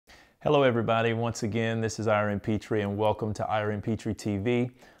Hello everybody, once again this is Ira Petrie and welcome to Ira Petrie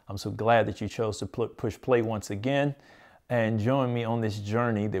TV. I'm so glad that you chose to push play once again and join me on this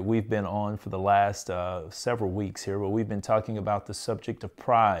journey that we've been on for the last several weeks here, where we've been talking about the subject of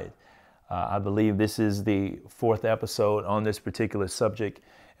pride. I believe this is the fourth episode on this particular subject,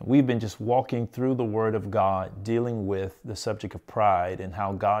 and we've been just walking through the Word of God, dealing with the subject of pride and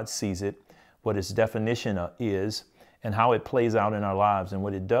how God sees it, what its definition is, and how it plays out in our lives and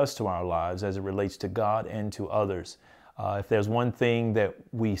what it does to our lives as it relates to God and to others. If there's one thing that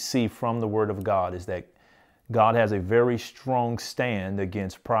we see from the Word of God, is that God has a very strong stand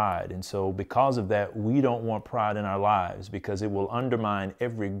against pride. And so because of that, we don't want pride in our lives, because it will undermine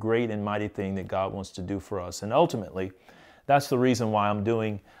every great and mighty thing that God wants to do for us. And ultimately, that's the reason why I'm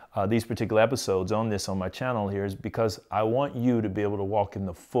doing these particular episodes on my channel here, is because I want you to be able to walk in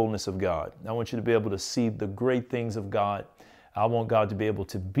the fullness of God. I want you to be able to see the great things of God. I want God to be able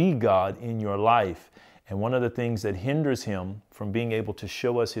to be God in your life. And one of the things that hinders him from being able to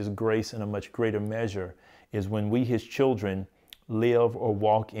show us his grace in a much greater measure is when we, his children, live or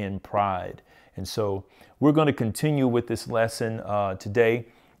walk in pride. And so we're going to continue with this lesson today.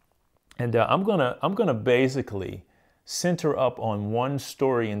 And I'm gonna basically center up on one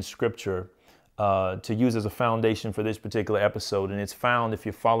story in Scripture to use as a foundation for this particular episode. And it's found, if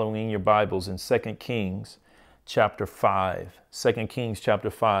you're following your Bibles, in 2 Kings chapter 5. 2 Kings chapter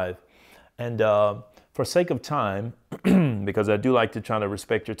 5. And for sake of time, because I do like to try to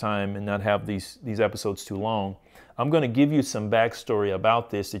respect your time and not have these episodes too long, I'm going to give you some backstory about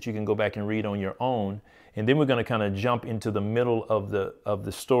this that you can go back and read on your own. And then we're going to kind of jump into the middle of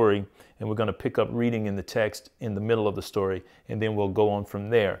the story, and we're going to pick up reading in the text in the middle of the story, and then we'll go on from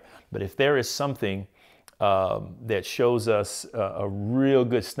there. But if there is something that shows us a real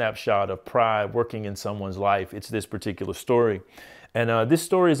good snapshot of pride working in someone's life, it's this particular story. And this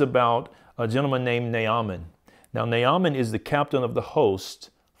story is about a gentleman named Naaman. Now, Naaman is the captain of the host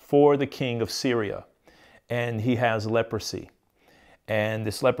for the king of Syria, and he has leprosy. And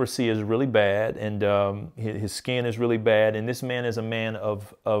this leprosy is really bad, and his skin is really bad. And this man is a man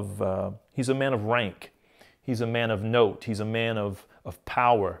he's a man of rank. He's a man of note. He's a man of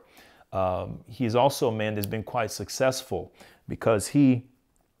power. He's also a man that's been quite successful, because he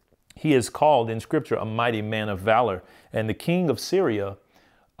is called in Scripture a mighty man of valor. And the king of Syria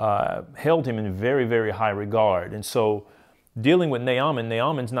held him in very, very high regard. And so dealing with Naaman,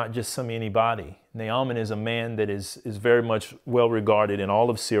 Naaman's not just some anybody. Naaman is a man that is very much well regarded in all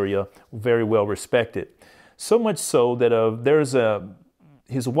of Syria, very well respected. So much so that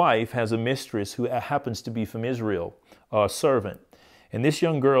his wife has a mistress who happens to be from Israel, a servant. And this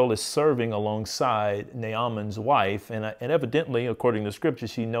young girl is serving alongside Naaman's wife. And evidently, according to Scripture,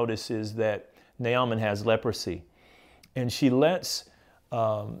 she notices that Naaman has leprosy. And she lets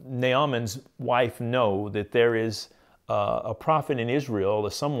Naaman's wife know that there is a prophet in Israel,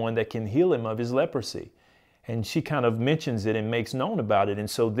 or someone that can heal him of his leprosy. And she kind of mentions it and makes known about it. And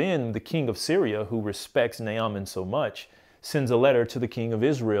so then the king of Syria, who respects Naaman so much, sends a letter to the king of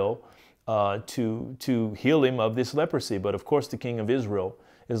Israel to heal him of this leprosy. But of course, the king of Israel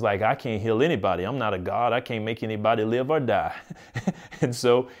is like, I can't heal anybody. I'm not a god. I can't make anybody live or die. And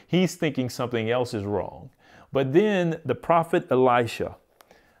so he's thinking something else is wrong. But then the prophet Elisha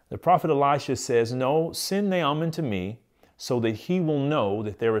says, no, send Naaman to me so that he will know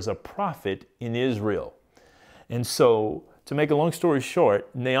that there is a prophet in Israel. And so, to make a long story short,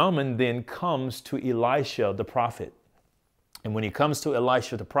 Naaman then comes to Elisha the prophet. And when he comes to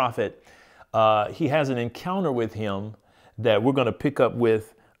Elisha the prophet, he has an encounter with him that we're going to pick up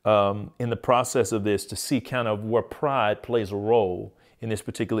with in the process of this, to see kind of where pride plays a role in this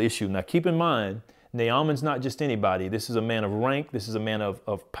particular issue. Now, keep in mind, Naaman's not just anybody. This is a man of rank. This is a man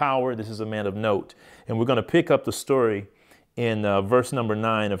of power. This is a man of note. And we're going to pick up the story in verse number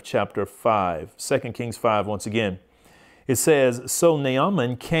 9 of chapter 5, 2 Kings 5 once again. It says, so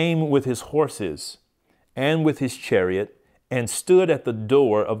Naaman came with his horses and with his chariot, and stood at the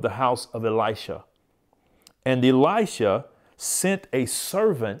door of the house of Elisha. And Elisha sent a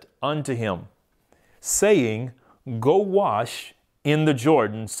servant unto him, saying, go wash in the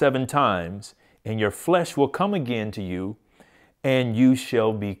Jordan 7 times, and your flesh will come again to you, and you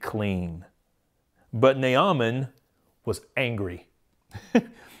shall be clean. But Naaman was angry.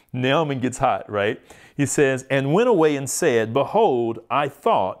 Naaman gets hot, right? He says, and went away and said, behold, I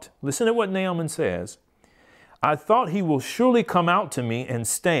thought, listen to what Naaman says, I thought he will surely come out to me and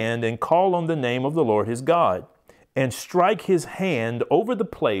stand and call on the name of the Lord his God, and strike his hand over the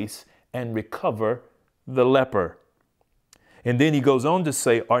place and recover the leper. And then he goes on to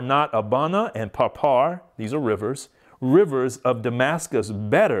say, are not Abana and Parpar, these are rivers of Damascus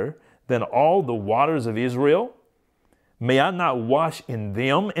better than all the waters of Israel? May I not wash in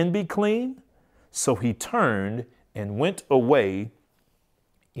them and be clean? So he turned and went away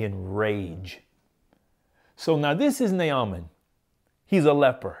in rage. So now this is Naaman. He's a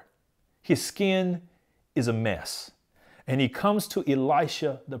leper. His skin is a mess. And he comes to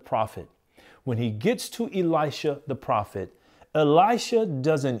Elisha the prophet. When he gets to Elisha the prophet, Elisha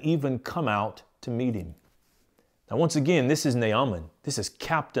doesn't even come out to meet him. Now, once again, this is Naaman. This is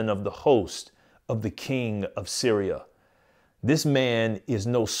captain of the host of the king of Syria. This man is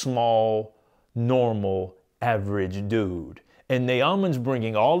no small, normal, average dude. And Naaman's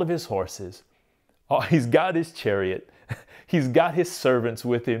bringing all of his horses. He's got his chariot. He's got his servants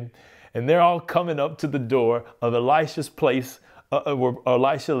with him. And they're all coming up to the door of Elisha's place where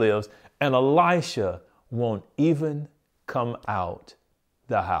Elisha lives. And Elisha won't even come out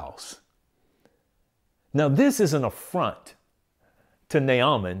the house. Now, this is an affront to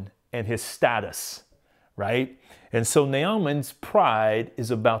Naaman and his status, right? And so Naaman's pride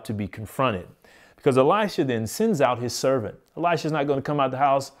is about to be confronted because Elisha then sends out his servant. Elisha's not going to come out the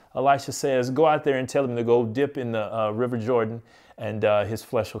house. Elisha says, go out there and tell him to go dip in the River Jordan and his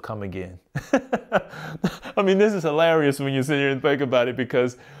flesh will come again. I mean, this is hilarious when you sit here and think about it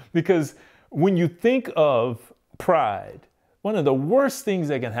because when you think of pride, one of the worst things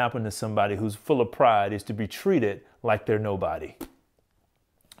that can happen to somebody who's full of pride is to be treated like they're nobody.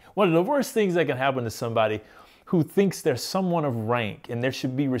 One of the worst things that can happen to somebody who thinks they're someone of rank and they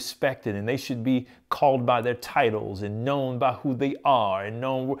should be respected and they should be called by their titles and known by who they are and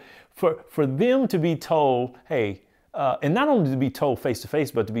known for them to be told, hey, and not only to be told face to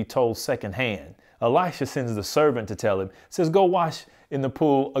face, but to be told secondhand. Elisha sends the servant to tell him, says, go wash in the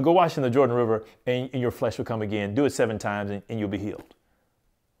pool, go wash in the Jordan River and your flesh will come again. Do it 7 times and you'll be healed.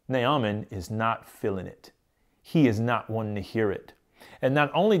 Naaman is not feeling it. He is not wanting to hear it. And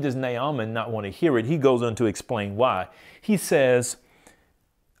not only does Naaman not want to hear it, he goes on to explain why. He says,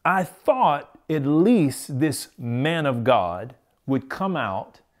 I thought at least this man of God would come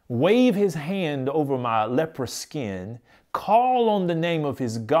out, wave his hand over my leprous skin, call on the name of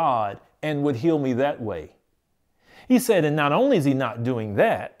his God, and would heal me that way. He said, and not only is he not doing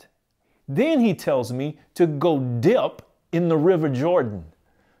that, then he tells me to go dip in the River Jordan.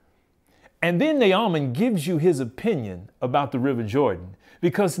 And then Naaman gives you his opinion about the River Jordan,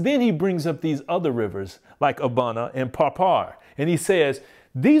 because then he brings up these other rivers like Abana and Parpar. And he says,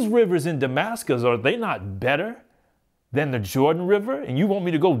 these rivers in Damascus, are they not better than the Jordan River? And you want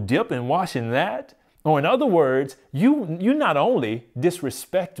me to go dip and wash in that? Or in other words, you not only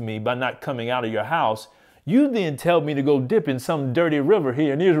disrespect me by not coming out of your house, you then tell me to go dip in some dirty river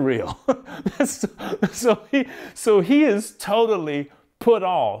here in Israel. so he is totally put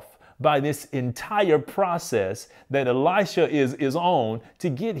off by this entire process that Elisha is on to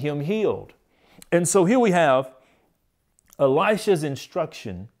get him healed. And so here we have Elisha's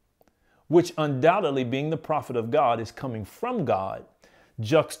instruction, which undoubtedly being the prophet of God is coming from God,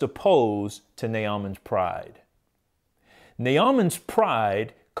 juxtaposed to Naaman's pride. Naaman's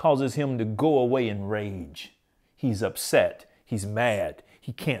pride causes him to go away in rage. He's upset. He's mad.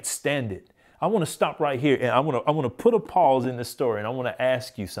 He can't stand it. I want to stop right here and I want to put a pause in the story and I want to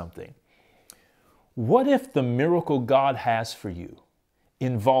ask you something. What if the miracle God has for you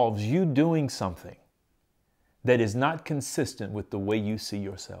involves you doing something that is not consistent with the way you see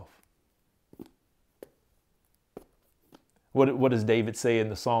yourself? What does David say in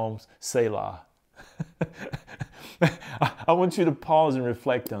the Psalms? Selah. I want you to pause and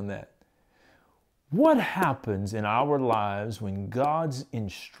reflect on that. What happens in our lives when God's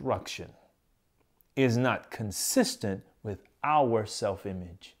instruction is not consistent with our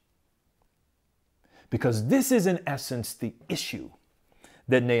self-image? Because this is in essence the issue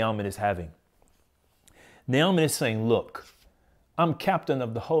that Naaman is having. Naaman is saying, look, I'm captain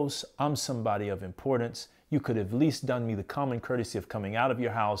of the host. I'm somebody of importance. You could have at least done me the common courtesy of coming out of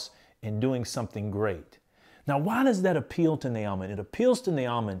your house and doing something great. Now, why does that appeal to Naaman? It appeals to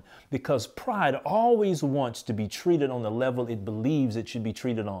Naaman because pride always wants to be treated on the level it believes it should be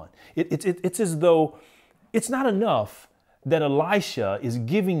treated on. It's as though it's not enough that Elisha is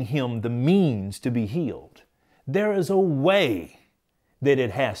giving him the means to be healed. There is a way that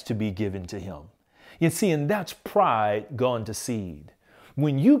it has to be given to him. You see, and that's pride gone to seed.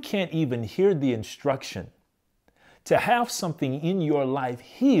 When you can't even hear the instruction to have something in your life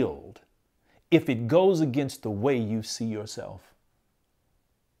healed if it goes against the way you see yourself.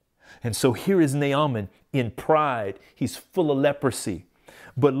 And so here is Naaman in pride. He's full of leprosy.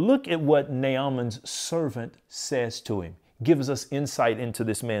 But look at what Naaman's servant says to him. Gives us insight into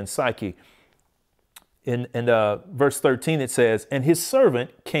this man's psyche. In verse 13, it says, and his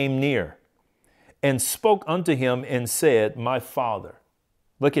servant came near and spoke unto him and said, my father.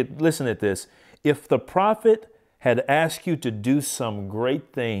 Listen at this. If the prophet had asked you to do some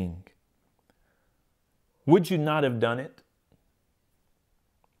great thing, would you not have done it?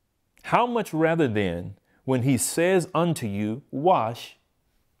 How much rather then, when he says unto you, wash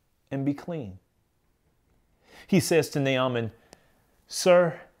and be clean? He says to Naaman,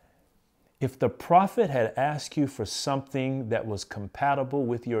 sir, if the prophet had asked you for something that was compatible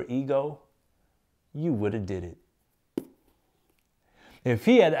with your ego, you would have did it. If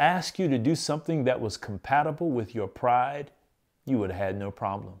he had asked you to do something that was compatible with your pride, you would have had no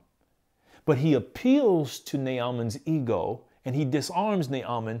problem. But he appeals to Naaman's ego and he disarms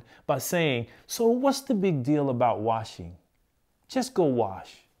Naaman by saying, so what's the big deal about washing? Just go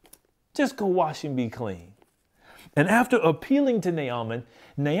wash. Just go wash and be clean. And after appealing to Naaman,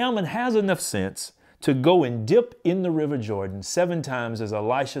 Naaman has enough sense to go and dip in the river Jordan 7 times as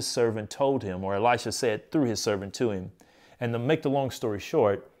Elisha's servant told him, or Elisha said through his servant to him. And to make the long story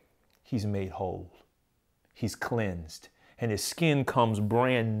short, he's made whole. He's cleansed and his skin comes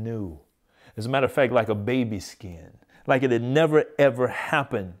brand new. As a matter of fact, like a baby skin, like it had never, ever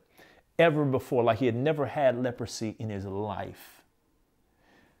happened ever before, like he had never had leprosy in his life.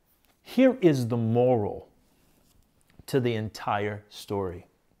 Here is the moral to the entire story.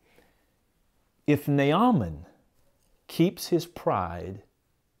 If Naaman keeps his pride,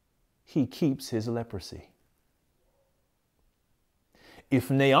 he keeps his leprosy. If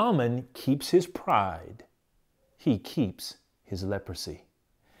Naaman keeps his pride, he keeps his leprosy.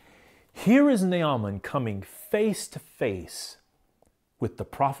 Here is Naaman coming face to face with the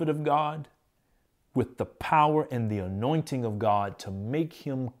prophet of God, with the power and the anointing of God to make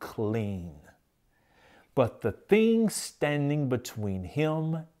him clean. But the thing standing between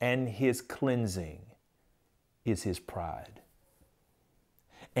him and his cleansing is his pride.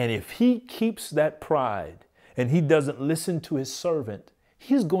 And if he keeps that pride and he doesn't listen to his servant,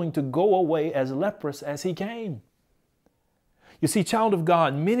 he's going to go away as leprous as he came. You see, child of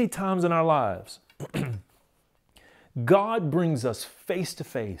God, many times in our lives, God brings us face to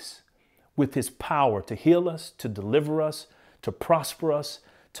face with his power to heal us, to deliver us, to prosper us,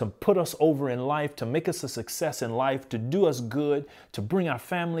 to put us over in life, to make us a success in life, to do us good, to bring our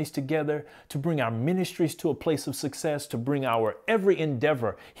families together, to bring our ministries to a place of success, to bring our every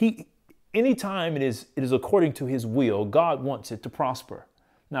endeavor. Anytime it is according to his will, God wants it to prosper.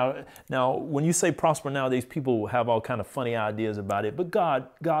 Now, when you say prosper nowadays, people have all kind of funny ideas about it, but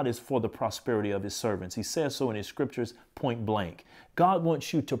God is for the prosperity of his servants. He says so in his scriptures, point blank. God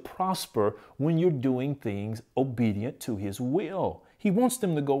wants you to prosper when you're doing things obedient to his will. He wants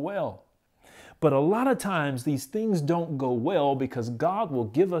them to go well. But a lot of times these things don't go well because God will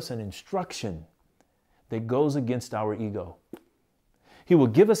give us an instruction that goes against our ego. He will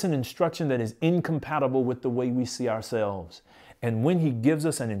give us an instruction that is incompatible with the way we see ourselves. And when he gives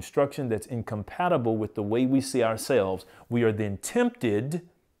us an instruction that's incompatible with the way we see ourselves, we are then tempted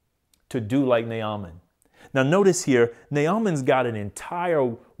to do like Naaman. Now notice here, Naaman's got an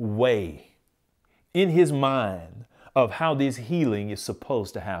entire way in his mind of how this healing is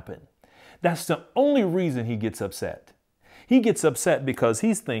supposed to happen. That's the only reason he gets upset. He gets upset because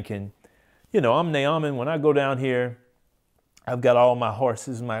he's thinking, I'm Naaman. When I go down here, I've got all my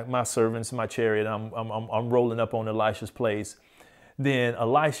horses, my servants, my chariot. I'm rolling up on Elisha's place. Then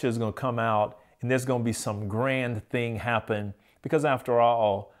Elisha is going to come out and there's going to be some grand thing happen because after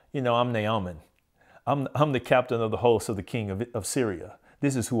all, I'm Naaman. I'm the captain of the host of the king of Syria.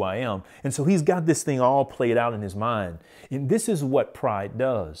 This is who I am. And so he's got this thing all played out in his mind. And this is what pride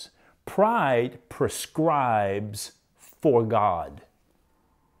does. Pride prescribes for God.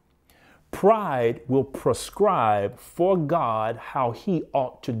 Pride will prescribe for God how he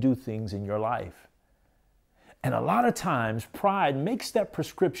ought to do things in your life. And a lot of times pride makes that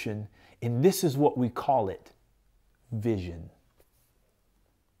prescription, and this is what we call it, vision.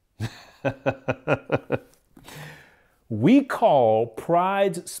 We call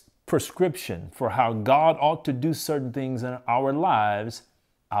pride's prescription for how God ought to do certain things in our lives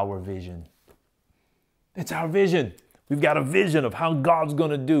our vision. It's our vision. We've got a vision of how God's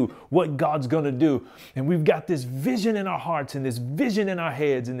going to do, what God's going to do. And we've got this vision in our hearts and this vision in our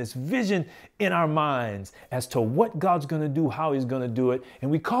heads and this vision in our minds as to what God's going to do, how he's going to do it.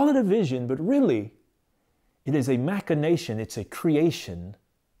 And we call it a vision, but really it is a machination. It's a creation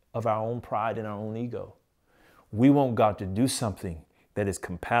of our own pride and our own ego. We want God to do something that is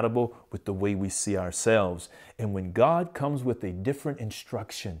compatible with the way we see ourselves. And when God comes with a different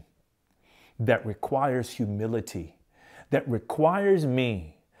instruction that requires humility, that requires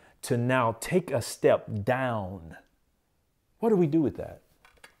me to now take a step down. What do we do with that?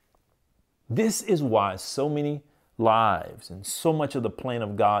 This is why so many lives and so much of the plan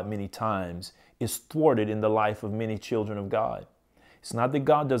of God many times is thwarted in the life of many children of God. It's not that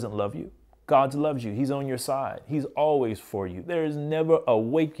God doesn't love you. God loves you. He's on your side. He's always for you. There is never a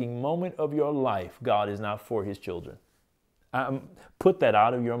waking moment of your life God is not for his children. Put that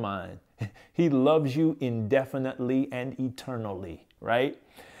out of your mind. He loves you indefinitely and eternally, right?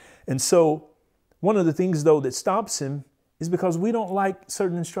 And so one of the things, though, that stops him is because we don't like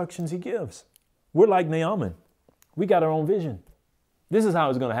certain instructions he gives. We're like Naaman. We got our own vision. This is how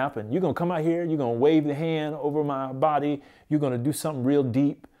it's going to happen. You're going to come out here. You're going to wave the hand over my body. You're going to do something real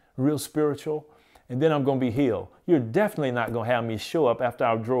deep, real spiritual, and then I'm going to be healed. You're definitely not going to have me show up after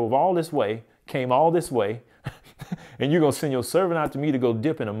I drove all this way, came all this way, and you're going to send your servant out to me to go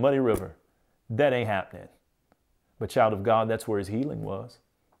dip in a muddy river. That ain't happening. But child of God, that's where his healing was.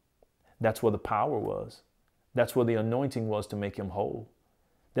 That's where the power was. That's where the anointing was to make him whole.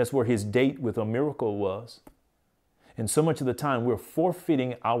 That's where his date with a miracle was. And so much of the time we're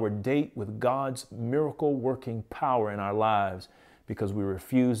forfeiting our date with God's miracle working power in our lives because we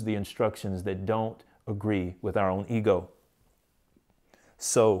refuse the instructions that don't agree with our own ego.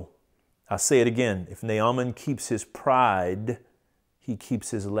 So I'll say it again. If Naaman keeps his pride, he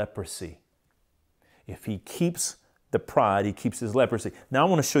keeps his leprosy. If he keeps the pride, he keeps his leprosy. Now I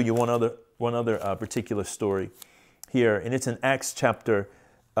want to show you one other particular story here, and it's in Acts chapter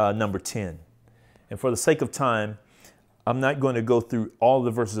number 10. And for the sake of time, I'm not going to go through all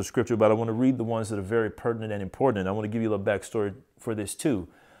the verses of Scripture, but I want to read the ones that are very pertinent and important. I want to give you a little backstory for this too,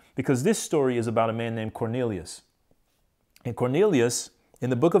 because this story is about a man named Cornelius. And Cornelius, in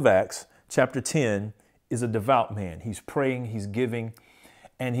the book of Acts, chapter 10, is a devout man. He's praying, he's giving,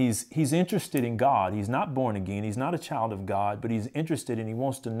 and he's interested in God. He's not born again. He's not a child of God, but he's interested and he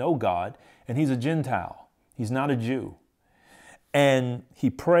wants to know God, and he's a Gentile. He's not a Jew. And he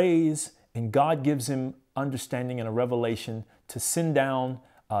prays, and God gives him understanding and a revelation to send down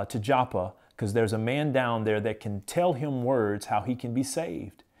to Joppa, because there's a man down there that can tell him words how he can be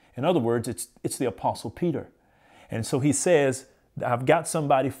saved. In other words, it's the Apostle Peter. And so he says, I've got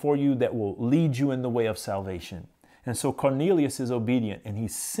somebody for you that will lead you in the way of salvation. And so Cornelius is obedient, and he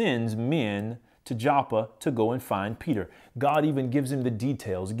sends men to Joppa to go and find Peter. God even gives him the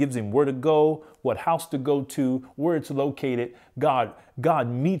details. He gives him where to go, what house to go to, where it's located. God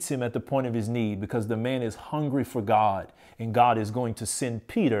meets him at the point of his need because the man is hungry for God, and God is going to send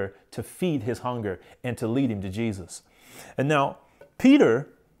Peter to feed his hunger and to lead him to Jesus. And now Peter,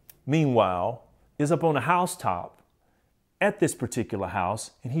 meanwhile, is up on a housetop at this particular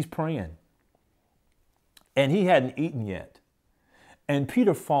house, and he's praying. And he hadn't eaten yet. And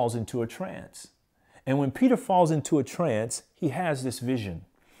Peter falls into a trance. And when Peter falls into a trance, he has this vision.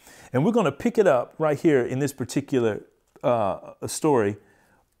 And we're going to pick it up right here in this particular story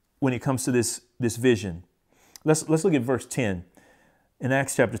when it comes to this vision. Let's look at verse 10. In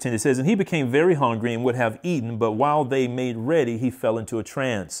Acts chapter 10, it says, and he became very hungry and would have eaten, but while they made ready, he fell into a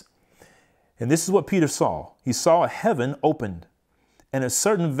trance. And this is what Peter saw. He saw a heaven opened, and a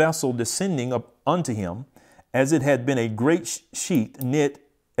certain vessel descending up unto him, as it had been a great sheet knit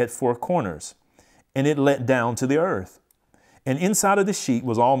at four corners, and it let down to the earth. And inside of the sheet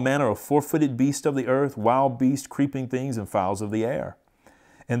was all manner of four-footed beasts of the earth, wild beasts, creeping things, and fowls of the air.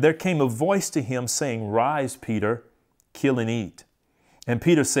 And there came a voice to him saying, rise, Peter, kill and eat. And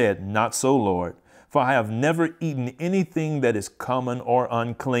Peter said, not so, Lord, for I have never eaten anything that is common or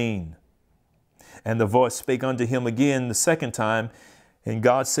unclean. And the voice spake unto him again the second time, and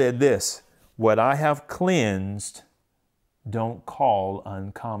God said this, what I have cleansed, don't call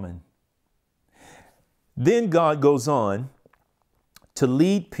uncommon. Then God goes on to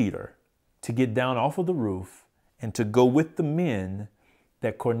lead Peter to get down off of the roof and to go with the men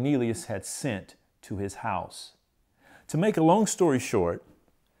that Cornelius had sent to his house. To make a long story short,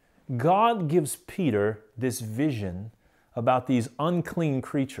 God gives Peter this vision about these unclean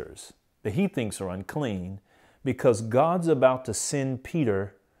creatures that he thinks are unclean because God's about to send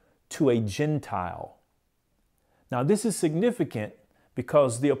Peter to a Gentile. Now, this is significant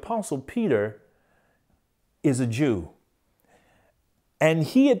because the Apostle Peter is a Jew. And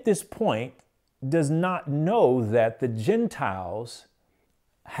he, at this point, does not know that the Gentiles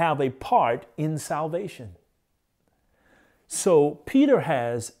have a part in salvation. So Peter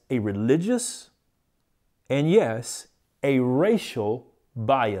has a religious and, yes, a racial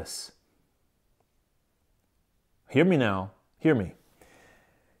bias. Hear me now. Hear me.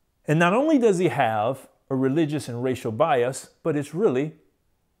 And not only does he have a religious and racial bias, but it's really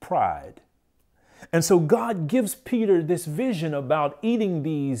pride. And so God gives Peter this vision about eating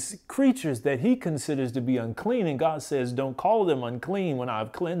these creatures that he considers to be unclean. And God says, don't call them unclean when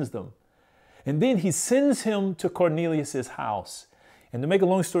I've cleansed them. And then he sends him to Cornelius's house. And to make a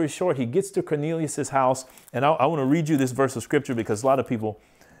long story short, he gets to Cornelius's house. And I want to read you this verse of scripture because a lot of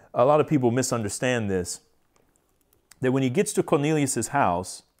people misunderstand this. That when he gets to Cornelius's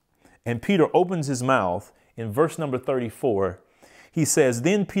house and Peter opens his mouth in verse number 34, he says,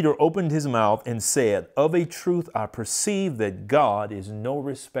 then Peter opened his mouth and said, of a truth, I perceive that God is no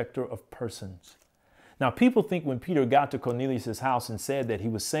respecter of persons. Now, people think when Peter got to Cornelius's house and said that he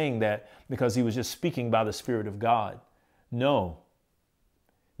was saying that because he was just speaking by the Spirit of God. No,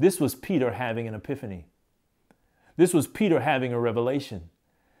 this was Peter having an epiphany. This was Peter having a revelation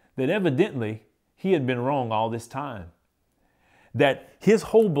that evidently he had been wrong all this time. That his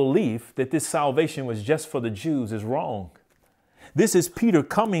whole belief that this salvation was just for the Jews is wrong. This is Peter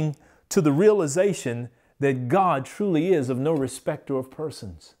coming to the realization that God truly is of no respecter of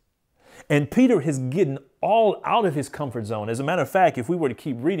persons. And Peter has gotten all out of his comfort zone. As a matter of fact, if we were to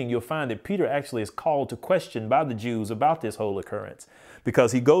keep reading, you'll find that Peter actually is called to question by the Jews about this whole occurrence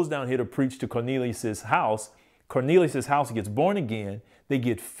because he goes down here to preach to Cornelius's house. Cornelius's house gets born again. They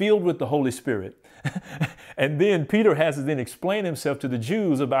get filled with the Holy Spirit. And then Peter has to then explain himself to the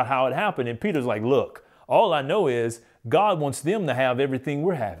Jews about how it happened. And Peter's like, look, all I know is God wants them to have everything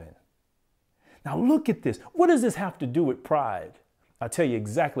we're having. Now look at this. What does this have to do with pride? I'll tell you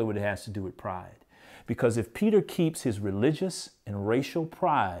exactly what it has to do with pride. Because if Peter keeps his religious and racial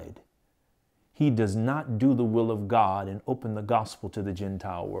pride, he does not do the will of God and open the gospel to the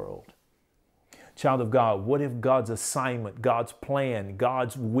Gentile world. Child of God, what if God's assignment, God's plan,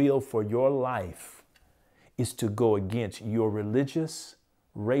 God's will for your life is to go against your religious,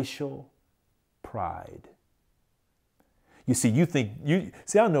 racial pride? You see,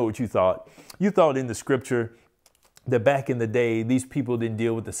 I know what you thought. You thought in the scripture that back in the day, these people didn't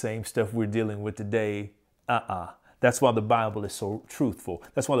deal with the same stuff we're dealing with today. That's why the Bible is so truthful.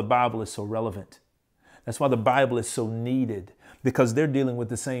 That's why the Bible is so relevant. That's why the Bible is so needed, because they're dealing with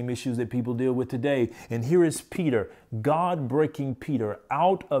the same issues that people deal with today. And here is Peter, God breaking Peter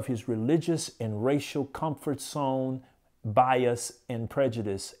out of his religious and racial comfort zone, bias and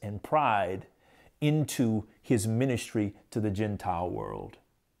prejudice and pride into his ministry to the Gentile world.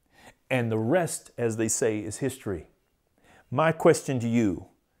 And the rest, as they say, is history. My question to you,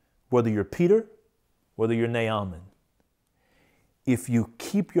 whether you're Peter, whether you're Naaman, if you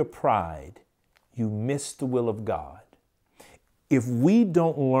keep your pride, you miss the will of God. If we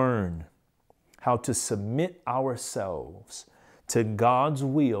don't learn how to submit ourselves to God's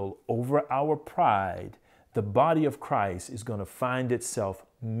will over our pride, the body of Christ is going to find itself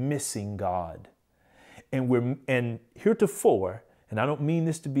missing God. And heretofore, and I don't mean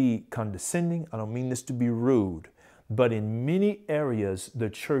this to be condescending, I don't mean this to be rude, but in many areas, the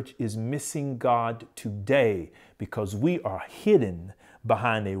church is missing God today because we are hidden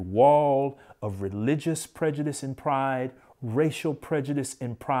behind a wall of religious prejudice and pride, racial prejudice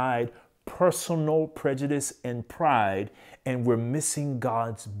and pride, personal prejudice and pride, and we're missing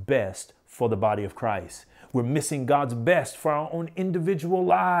God's best for the body of Christ. We're missing God's best for our own individual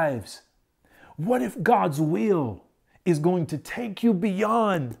lives. What if God's will is going to take you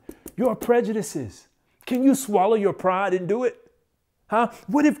beyond your prejudices? Can you swallow your pride and do it? Huh?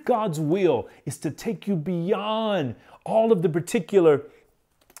 What if God's will is to take you beyond all of the particular,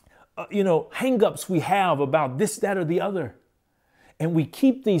 hang-ups we have about this, that, or the other? And we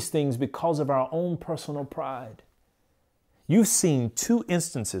keep these things because of our own personal pride. You've seen two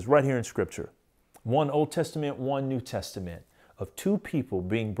instances right here in Scripture, one Old Testament, one New Testament, of two people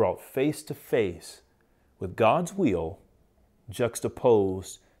being brought face to face with God's will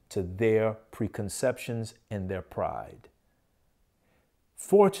juxtaposed to their preconceptions and their pride.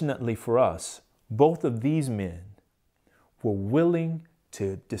 Fortunately for us, both of these men were willing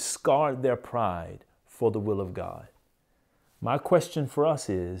to discard their pride for the will of God. My question for us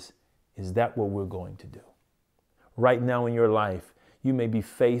is that what we're going to do? Right now in your life, you may be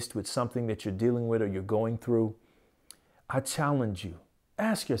faced with something that you're dealing with or you're going through. I challenge you,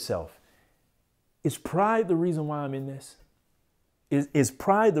 ask yourself, is pride the reason why I'm in this? Is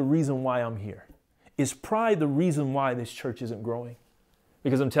pride the reason why I'm here? Is pride the reason why this church isn't growing?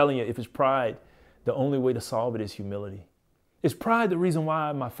 Because I'm telling you, if it's pride, the only way to solve it is humility. Is pride the reason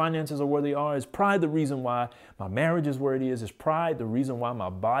why my finances are where they are? Is pride the reason why my marriage is where it is? Is pride the reason why my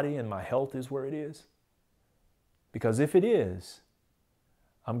body and my health is where it is? Because if it is,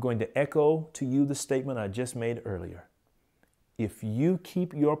 I'm going to echo to you the statement I just made earlier. If you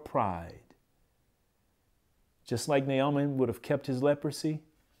keep your pride, just like Naaman would have kept his leprosy,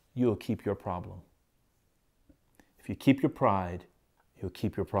 you'll keep your problem. If you keep your pride, you'll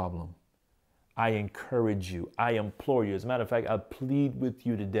keep your problem. I encourage you. I implore you. As a matter of fact, I plead with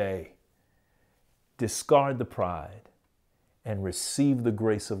you today. Discard the pride and receive the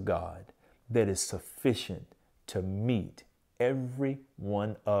grace of God that is sufficient to meet every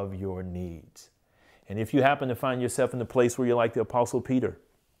one of your needs. And if you happen to find yourself in the place where you're like the Apostle Peter,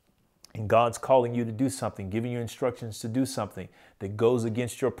 and God's calling you to do something, giving you instructions to do something that goes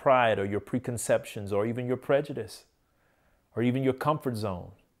against your pride or your preconceptions or even your prejudice or even your comfort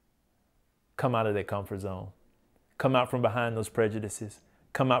zone, come out of that comfort zone. Come out from behind those prejudices.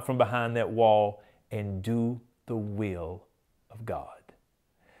 Come out from behind that wall and do the will of God.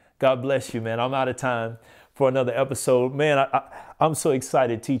 God bless you, man. I'm out of time for another episode. Man, I'm so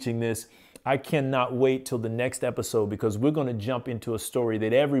excited teaching this. I cannot wait till the next episode because we're going to jump into a story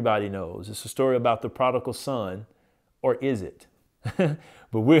that everybody knows. It's a story about the prodigal son, or is it? But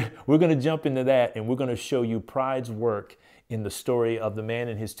we're going to jump into that, and we're going to show you pride's work in the story of the man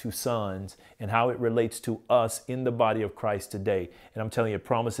and his two sons and how it relates to us in the body of Christ today. And I'm telling you, it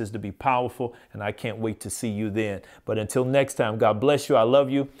promises to be powerful, and I can't wait to see you then. But until next time, God bless you. I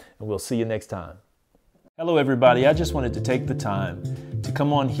love you, and we'll see you next time. Hello, everybody. I just wanted to take the time to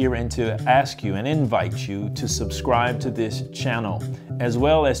come on here and to ask you and invite you to subscribe to this channel, as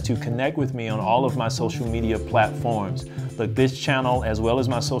well as to connect with me on all of my social media platforms. Look, this channel, as well as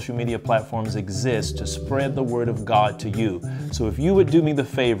my social media platforms, exist to spread the word of God to you. So if you would do me the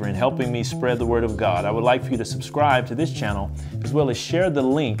favor in helping me spread the word of God, I would like for you to subscribe to this channel, as well as share the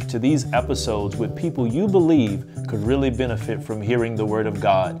link to these episodes with people you believe could really benefit from hearing the word of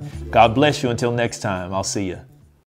God. God bless you until next time. I'll see you.